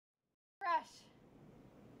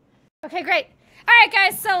Okay, great. Alright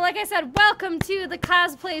guys, so like I said, welcome to the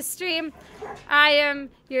cosplay stream. I am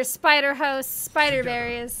your spider host,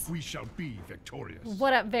 Spiderberries. We shall be victorious.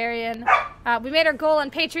 What up, Varian? We made our goal on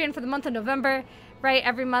Patreon for the month of November. Right,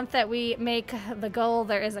 every month that we make the goal,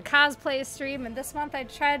 there is a cosplay stream, and this month I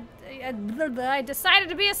decided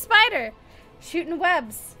to be a spider, shooting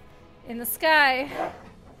webs in the sky.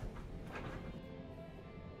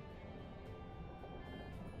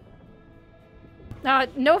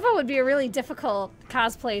 Nova would be a really difficult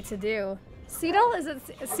cosplay to do. Seedle? Is it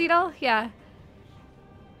Seedle? Yeah.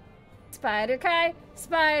 Spider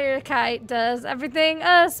kite does everything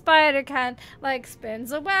a spider can, like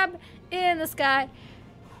spins a web in the sky,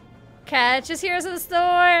 catches heroes of the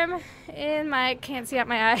storm in my, can't see out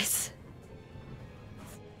my eyes.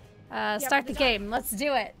 Start the game, let's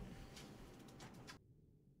do it.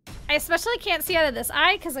 I especially can't see out of this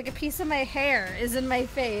eye because like a piece of my hair is in my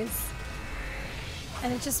face.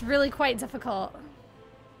 And it's just really quite difficult.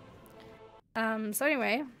 So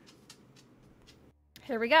anyway,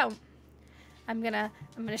 here we go. I'm gonna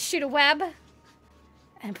shoot a web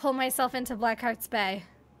and pull myself into Blackheart's Bay.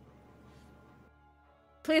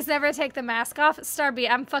 Please never take the mask off. Starby,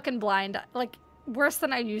 I'm fucking blind. Like, worse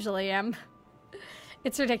than I usually am.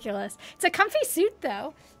 It's ridiculous. It's a comfy suit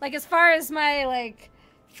though. Like, as far as my like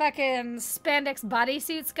fucking spandex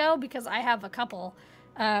bodysuits go, because I have a couple.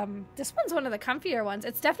 This one's one of the comfier ones.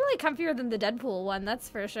 It's definitely comfier than the Deadpool one, that's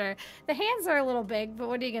for sure. The hands are a little big, but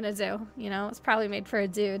what are you gonna do? You know, it's probably made for a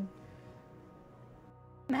dude.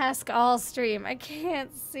 Mask all stream. I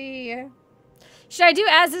can't see. Should I do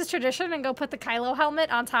as is tradition and go put the Kylo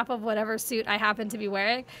helmet on top of whatever suit I happen to be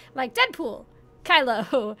wearing? Like Deadpool,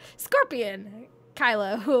 Kylo, Scorpion,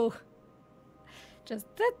 Kylo. Just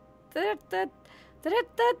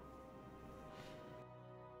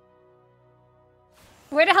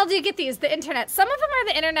Where the hell do you get these? The internet. Some of them are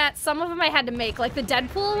the internet, some of them I had to make. Like the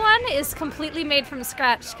Deadpool one is completely made from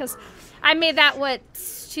scratch because I made that, what,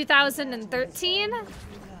 2013?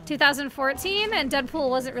 2014, and Deadpool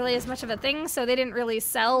wasn't really as much of a thing, so they didn't really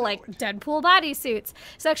sell like Deadpool bodysuits.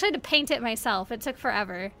 So I actually had to paint it myself. It took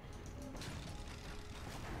forever.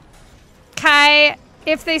 Kai,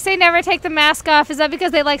 if they say never take the mask off, is that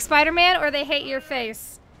because they like Spider-Man or they hate your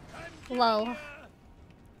face? Lol.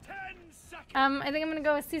 I think I'm gonna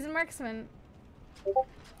go with Seasoned Marksman.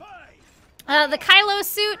 The Kylo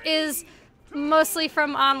suit is mostly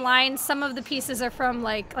from online. Some of the pieces are from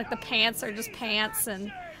like the pants are just pants,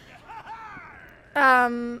 and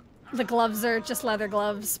the gloves are just leather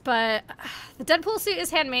gloves. But the Deadpool suit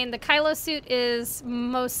is handmade. The Kylo suit is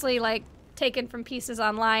mostly like taken from pieces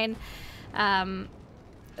online. The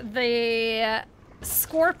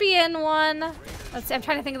Scorpion one. Let's see. I'm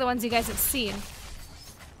trying to think of the ones you guys have seen.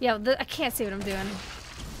 Yeah, I can't see what I'm doing.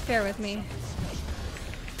 Bear with me.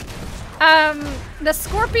 The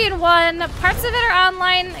Scorpion one, parts of it are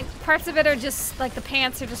online, parts of it are just, like the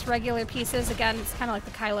pants are just regular pieces. Again, it's kind of like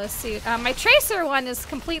the Kylo suit. My Tracer one is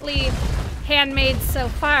completely handmade so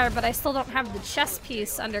far, but I still don't have the chest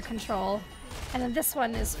piece under control. And then this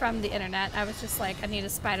one is from the internet. I was just like, I need a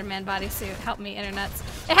Spider-Man bodysuit. Help me, internets.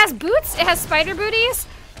 It has boots, it has spider booties.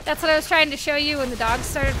 That's what I was trying to show you when the dogs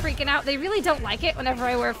started freaking out. They really don't like it whenever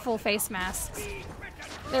I wear full face masks.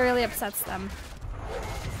 It really upsets them.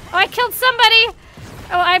 Oh, I killed somebody!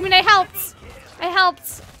 Oh, I mean, I helped. I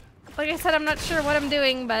helped. Like I said, I'm not sure what I'm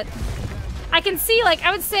doing, but I can see, like, I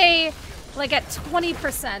would say, like, at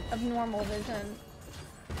 20% of normal vision.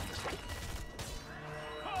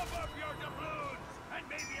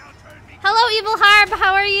 Hello, Evil Harb,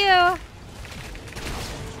 how are you?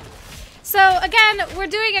 So again, we're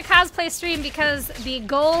doing a cosplay stream because the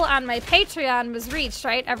goal on my Patreon was reached,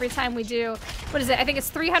 right? Every time we do, what is it? I think it's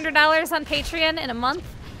 $300 on Patreon in a month.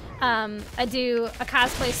 I do a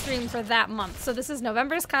cosplay stream for that month. So this is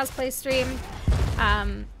November's cosplay stream.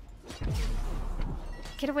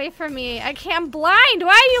 Get away from me. I can't, I'm blind.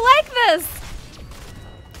 Why are you like this?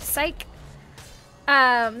 Psych.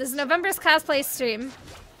 This is November's cosplay stream.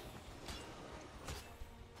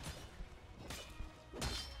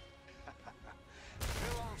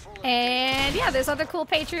 And yeah, there's other cool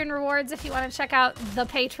Patreon rewards if you want to check out the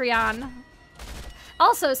Patreon.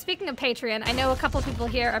 Also, speaking of Patreon, I know a couple people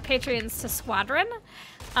here are Patreons to Squadron.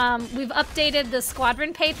 We've updated the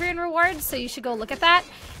Squadron Patreon rewards, so you should go look at that.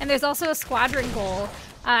 And there's also a Squadron goal.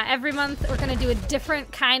 Every month we're going to do a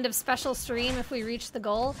different kind of special stream if we reach the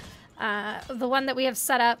goal. The one that we have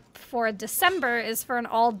set up for December is for an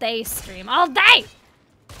all-day stream. All day!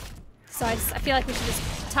 So I feel like we should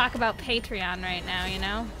just talk about Patreon right now, you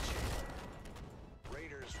know?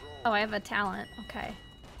 Oh, I have a talent. Okay.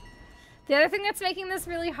 The other thing that's making this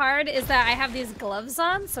really hard is that I have these gloves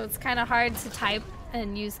on, so it's kind of hard to type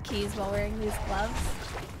and use keys while wearing these gloves.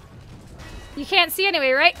 You can't see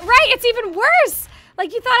anyway, right? Right, it's even worse!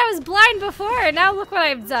 Like, you thought I was blind before, now look what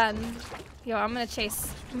I've done. Yo, I'm gonna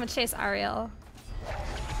chase Ariel.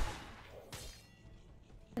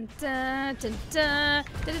 Dun, dun, dun, dun,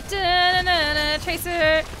 dun, dun, dun, dun, dun,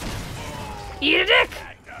 Tracer! Eat a dick!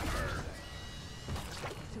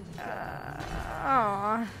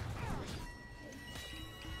 Aww.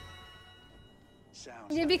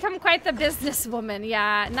 You become quite the businesswoman.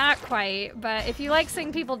 Yeah, not quite. But if you like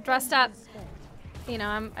seeing people dressed up, you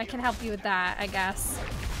know, I can help you with that, I guess.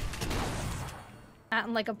 Not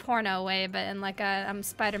in like a porno way, but in like a I'm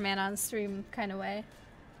Spider-Man on stream kind of way.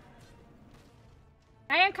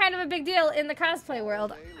 I am kind of a big deal in the cosplay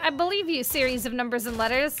world. I believe you, series of numbers and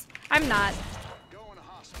letters. I'm not.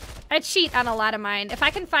 I cheat on a lot of mine. If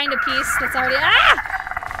I can find a piece that's already... Ah!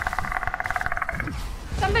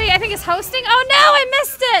 Somebody, I think, is hosting. Oh no, I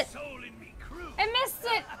missed it! I missed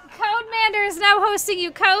it! Codemander is now hosting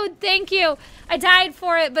you. Code, thank you. I died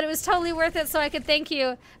for it, but it was totally worth it, so I could thank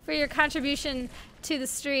you for your contribution to the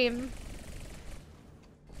stream.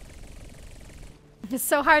 It's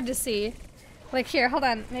so hard to see. Like, here, hold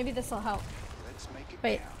on. Maybe this will help.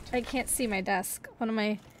 Wait, I can't see my desk. What am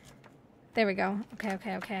I... There we go. Okay,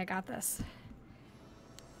 okay, okay, I got this.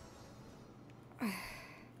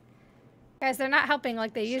 Guys, they're not helping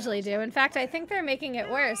like they usually do. In fact, I think they're making it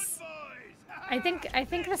worse. I think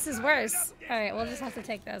this is worse. Alright, we'll just have to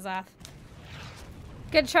take those off.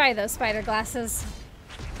 Good try, those spider glasses.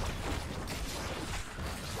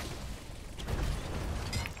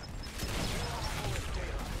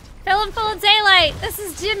 Fill him full of daylight! This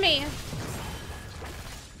is Jimmy!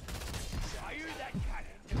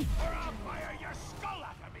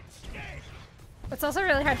 It's also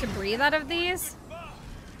really hard to breathe out of these.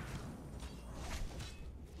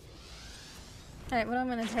 Alright, what am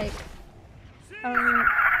I gonna take?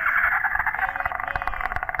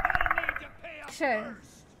 Sure.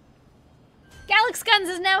 Galax Guns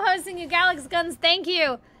is now hosting you. Galax Guns, thank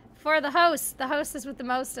you for the host. The hostess with the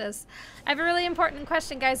mostest. I have a really important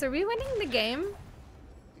question, guys. Are we winning the game?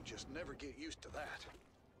 You just never get used to that.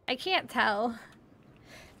 I can't tell.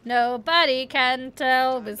 Nobody can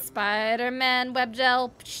tell with Spider-Man web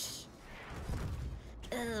gel.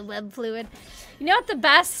 Web fluid. You know what the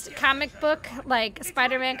best comic book, like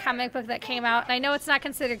Spider-Man comic book that came out, and I know it's not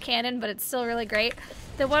considered canon, but it's still really great.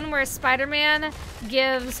 The one where Spider-Man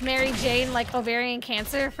gives Mary Jane like ovarian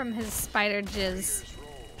cancer from his spider jizz.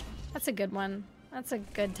 That's a good one. That's a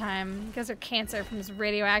good time. He gives her cancer from his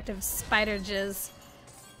radioactive spider jizz.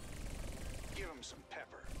 Give him some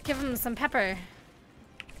pepper. Give him some pepper.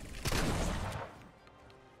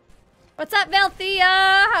 What's up, Velthea?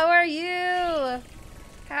 How are you?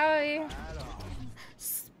 How are you?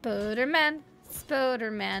 Spiderman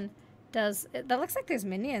does it, that looks like there's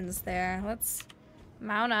minions there. Let's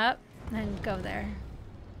mount up and go there.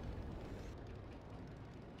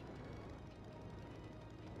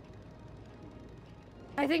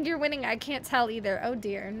 I think you're winning. I can't tell either. Oh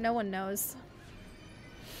dear, no one knows.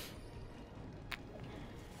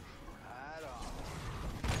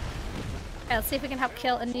 Okay, let's see if we can help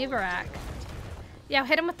kill a Kiyeberries. Yeah,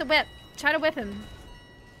 hit him with the whip. Try to whip him.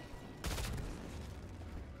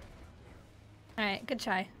 Alright, good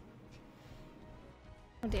try.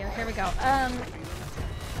 Oh dear, here we go.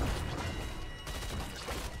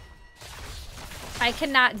 I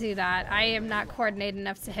cannot do that. I am not coordinated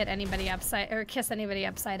enough to hit anybody upside or kiss anybody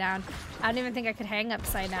upside down. I don't even think I could hang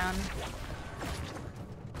upside down.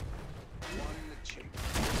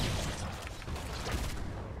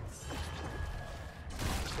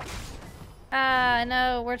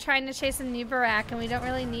 No, we're trying to chase a Kiyeberries and we don't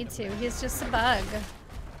really need to. He's just a bug.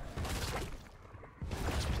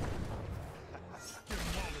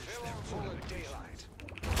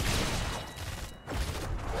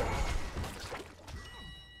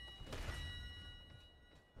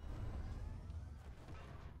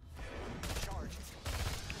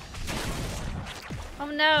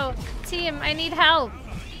 Oh no, team, I need help.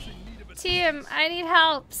 Team, I need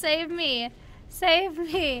help. Save me. Save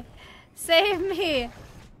me. Save me.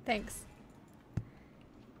 Thanks.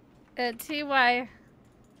 TY.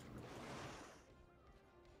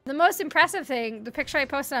 The most impressive thing, the picture I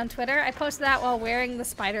posted on Twitter, I posted that while wearing the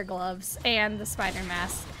spider gloves and the spider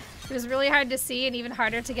mask. It was really hard to see and even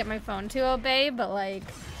harder to get my phone to obey, but like,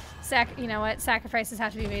 you know what? Sacrifices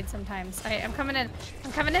have to be made sometimes. Alright, I'm coming in.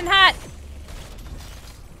 I'm coming in hot!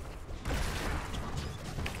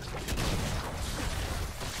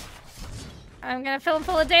 I'm gonna fill him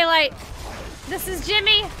full of daylight. This is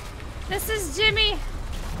Jimmy. This is Jimmy.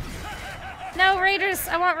 No, raiders!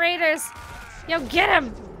 I want raiders! Yo, get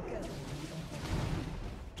him!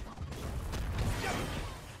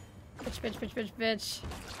 Bitch, bitch, bitch, bitch, bitch.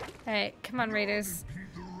 Alright, come on, raiders.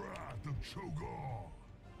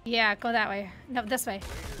 Yeah, go that way. No, this way.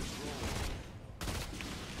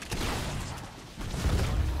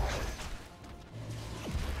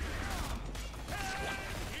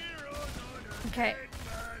 Okay.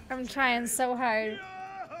 I'm trying so hard.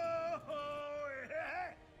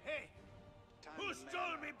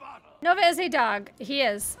 Nova is a dog. He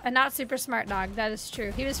is. A not super smart dog. That is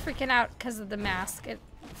true. He was freaking out because of the mask. It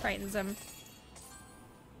frightens him.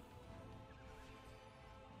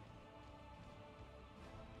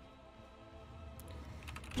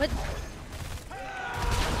 What?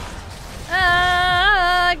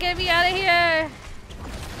 Ah, get me out of here.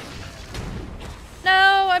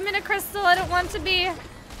 No, I'm in a crystal. I don't want to be. I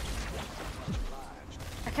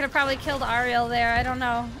could have probably killed Ariel there. I don't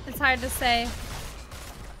know. It's hard to say.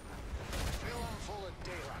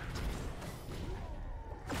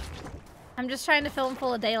 I'm just trying to fill him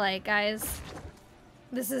full of daylight, guys.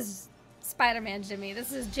 This is Spider-Man Jimmy.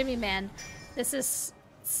 This is Jimmy Man. This is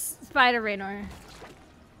Spider Raynor.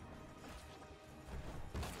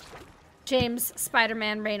 James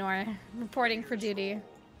Spider-Man Raynor reporting for duty.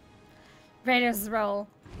 Raynor's role.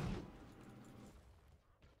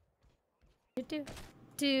 Do do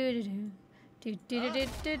do do do do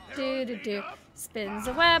do do do do. Spins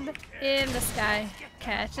a web in the sky.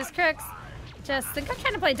 Catches crooks. Just think I'm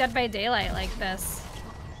trying to play Dead by Daylight like this.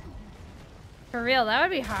 For real, that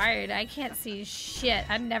would be hard. I can't see shit.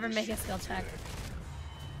 I'd never make a skill check.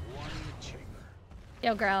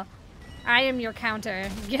 Yo, girl. I am your counter.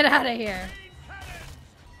 Get out of here.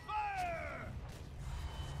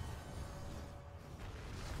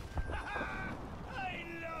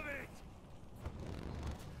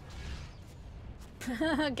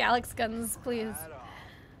 Galax guns, please.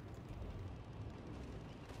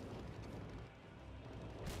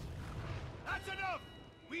 That's enough.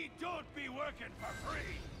 We don't be working for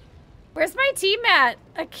free. Where's my team at?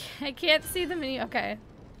 I can't see the menu. Okay.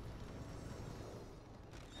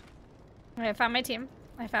 Okay, I found my team.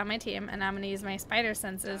 I found my team, and I'm gonna use my spider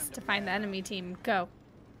senses to find the enemy team. Go.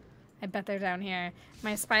 I bet they're down here.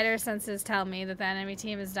 My spider senses tell me that the enemy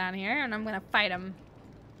team is down here, and I'm gonna fight them.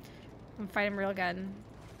 I'm gonna fight them real good.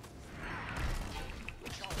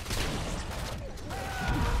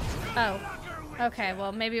 Oh. Okay,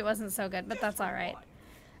 well, maybe it wasn't so good, but that's alright.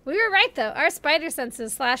 We were right, though. Our spider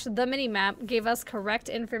senses / the mini-map gave us correct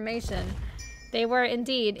information. They were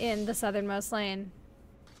indeed in the southernmost lane.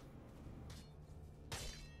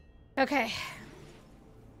 Okay.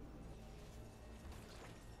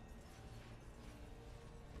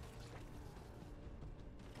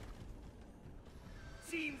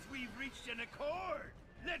 Seems we've reached an accord.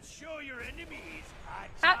 Let's show your enemies.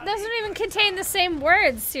 Doesn't even contain the same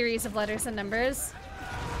words, series of letters and numbers.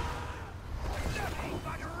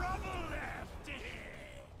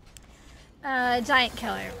 Giant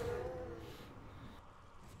killer.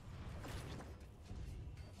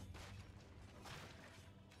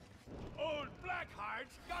 Old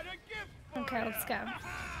Blackheart's got a gift for Okay, let's go. Time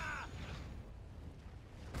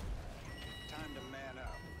to man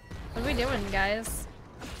up. What are we doing, guys?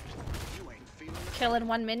 You ain't feeling it. Killing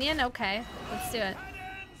one minion? Okay, let's do it.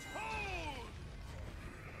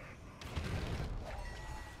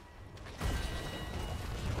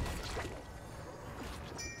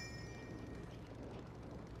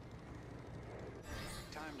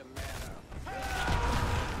 Time to man up.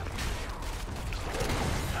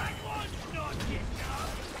 That one's not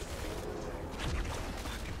enough.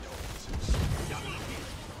 Double hit.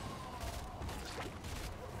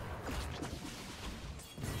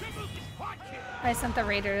 Triple quad kill. I sent the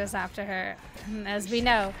raiders after her. As we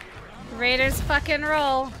know, raiders fucking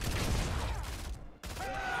roll.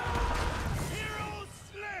 Hero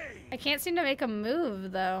slay. I can't seem to make a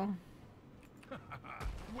move, though.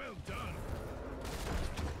 Well done.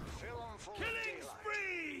 Fill 'em full of Killing daylight.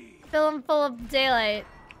 spree. Fill them full of daylight.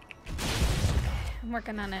 I'm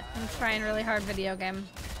working on it. I'm trying really hard video game.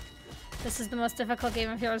 This is the most difficult game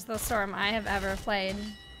of Heroes of the Storm I have ever played.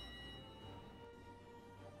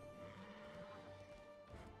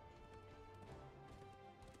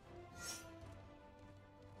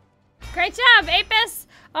 Great job, Apis!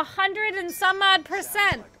 100 and some odd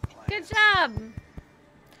 %. Good job.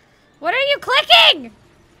 What are you clicking?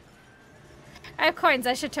 I have coins.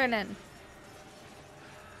 I should turn in.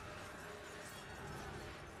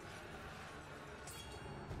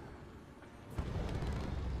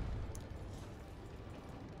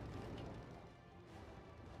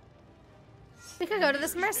 We could go to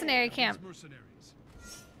this mercenary camp. Mercenaries.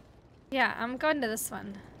 Yeah, I'm going to this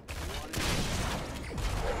one.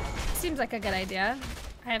 Seems like a good idea.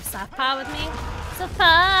 I have Softpaw with me.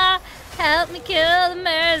 Softpaw, help me kill the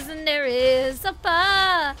mercenaries.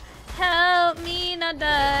 Softpaw, help me not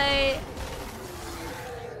die.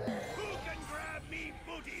 Who can grab me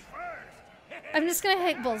booty first? I'm just gonna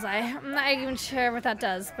hit bullseye. I'm not even sure what that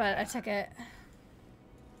does, but I took it.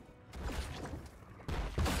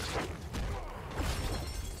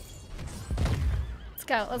 Let's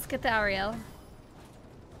go. Let's get the Ariel.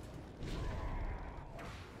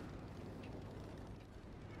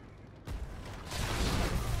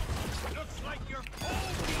 Looks like you're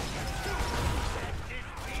all weak. Let it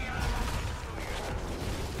be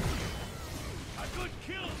a good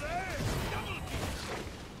kill there. Double kill.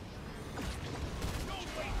 Don't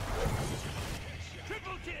wait.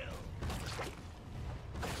 Triple kill.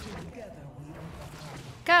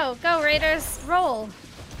 Go, go, Raiders. Roll.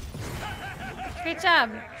 Great job.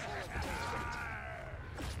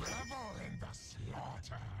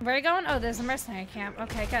 Where are you going? Oh, there's a mercenary camp.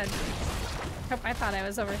 Okay, good. Oh, I thought I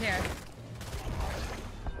was over here.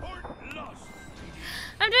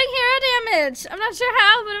 I'm doing hero damage. I'm not sure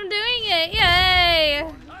how, but I'm doing it.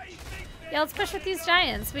 Yay! Yeah, let's push with these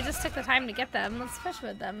giants. We just took the time to get them. Let's push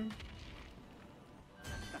with them.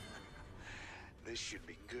 This should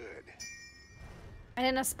be good. I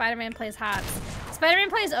didn't know Spider-Man plays HOTS. Spider-Man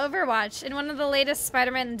plays Overwatch. In one of the latest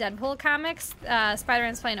Spider-Man and Deadpool comics,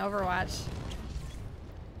 Spider-Man's playing Overwatch.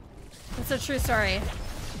 It's a true story.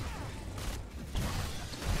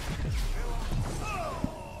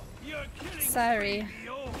 Sorry.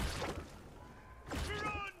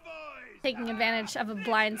 Taking advantage of a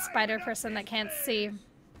blind spider person that can't see.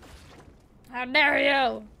 How dare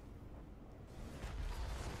you!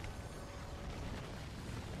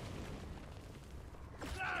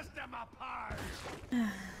 Blast them apart.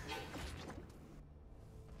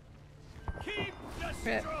 Keep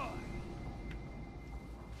Rip. destroy.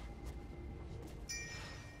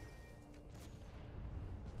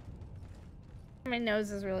 My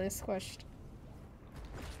nose is really squished.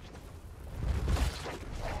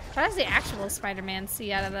 What does the actual Spider-Man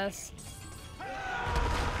see out of this?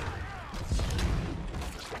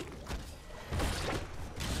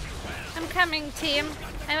 I'm coming, team.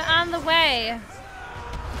 I'm on the way.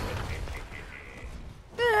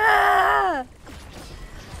 Ah!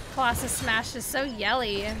 Colossus Smash is so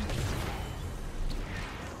yelly.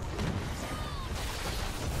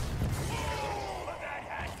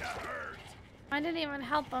 I didn't even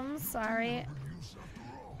help him, sorry.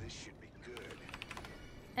 This should be good.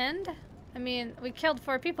 And? I mean, we killed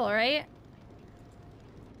 4 people, right?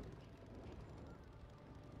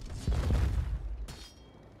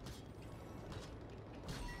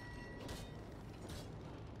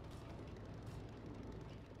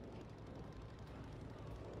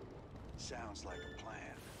 Sounds like a plan.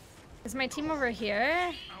 Is my team over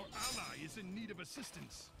here? Our ally is in need of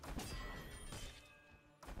assistance.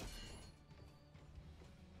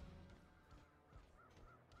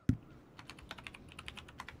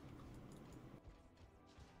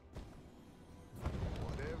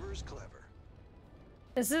 Whatever's clever.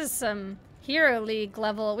 This is some Hero League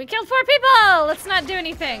level. We killed 4 people! Let's not do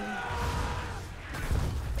anything.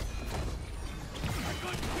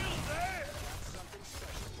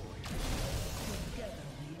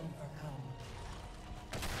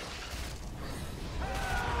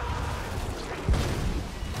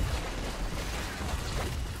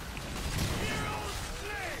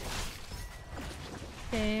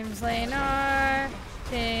 James Raynor,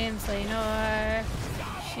 James Raynor,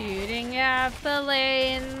 shooting at the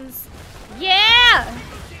lanes. Yeah!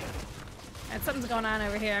 Alright, something's going on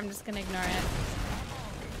over here. I'm just gonna ignore it.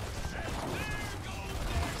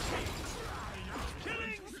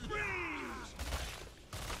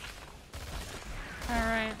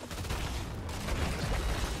 Alright.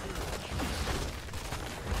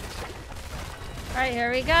 Alright,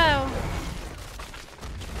 here we go.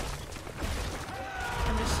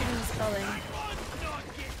 I'm just shooting this building.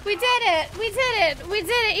 We did it! We did it! We did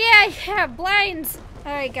it! Yeah, blind!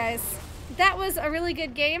 Alright, guys. That was a really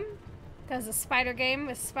good game. That was a spider game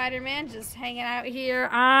with Spider-Man just hanging out here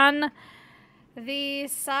on the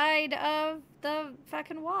side of the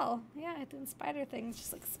fucking wall. Yeah, doing spider things,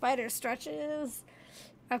 just like spider stretches.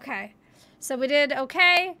 Okay. So we did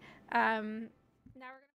okay.